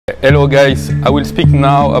Hello guys, I will speak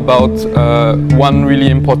now about one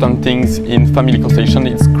really important thing in family constellation.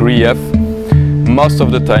 It's grief. Most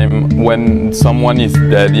of the time when someone is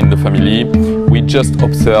dead in the family, we just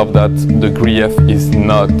observe that the grief is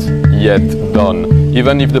not yet done.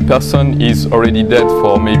 Even if the person is already dead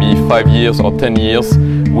for maybe 5 years or 10 years,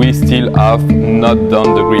 we still have not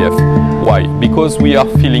done the grief. Why? Because we are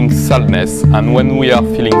feeling sadness, and when we are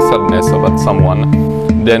feeling sadness about someone,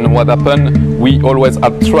 then what happens? We always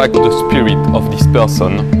attract the spirit of this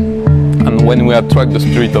person, and when we attract the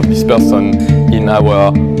spirit of this person in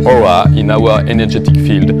our aura, in our energetic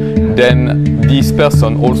field, then this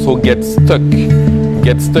person also gets stuck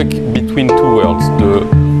between two worlds, the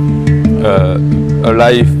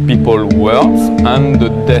alive people world and the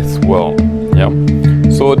death world. Yeah.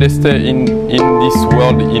 So they stay in this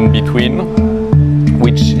world in between,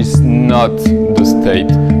 which is not the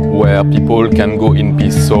state where people can go in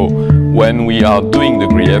peace. So when we are doing the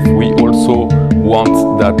grief, we also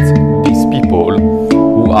want that these people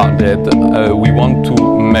who are dead, we want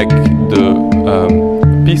to make the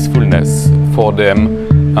peacefulness for them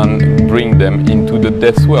and bring them into the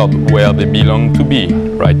death world where they belong to be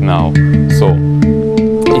right now. So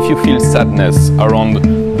if you feel sadness around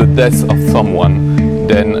the death of someone,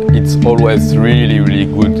 then it's always really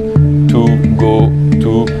good to go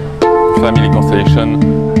to family constellation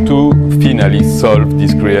to finally solve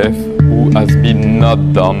this grief who has been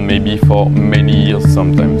not done maybe for many years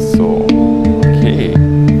sometimes. So